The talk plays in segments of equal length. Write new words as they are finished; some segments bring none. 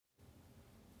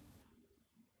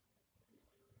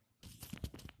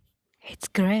It's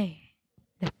grey.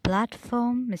 The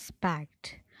platform is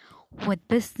packed with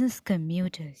business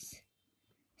commuters,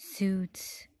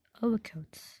 suits,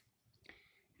 overcoats.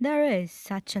 There is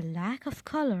such a lack of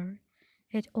color,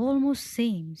 it almost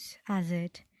seems as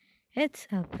it's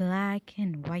a black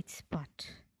and white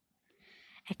spot.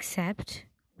 Except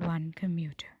one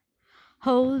commuter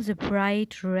holds a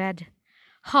bright red,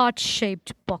 heart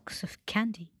shaped box of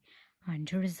candy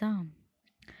under his arm.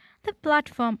 The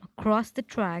platform across the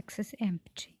tracks is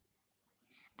empty.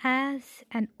 As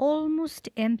an almost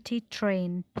empty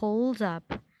train pulls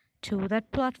up to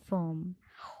that platform,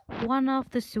 one of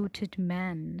the suited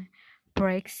men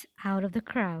breaks out of the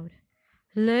crowd,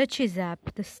 lurches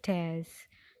up the stairs,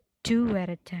 two at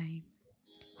a time,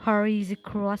 hurries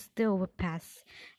across the overpass,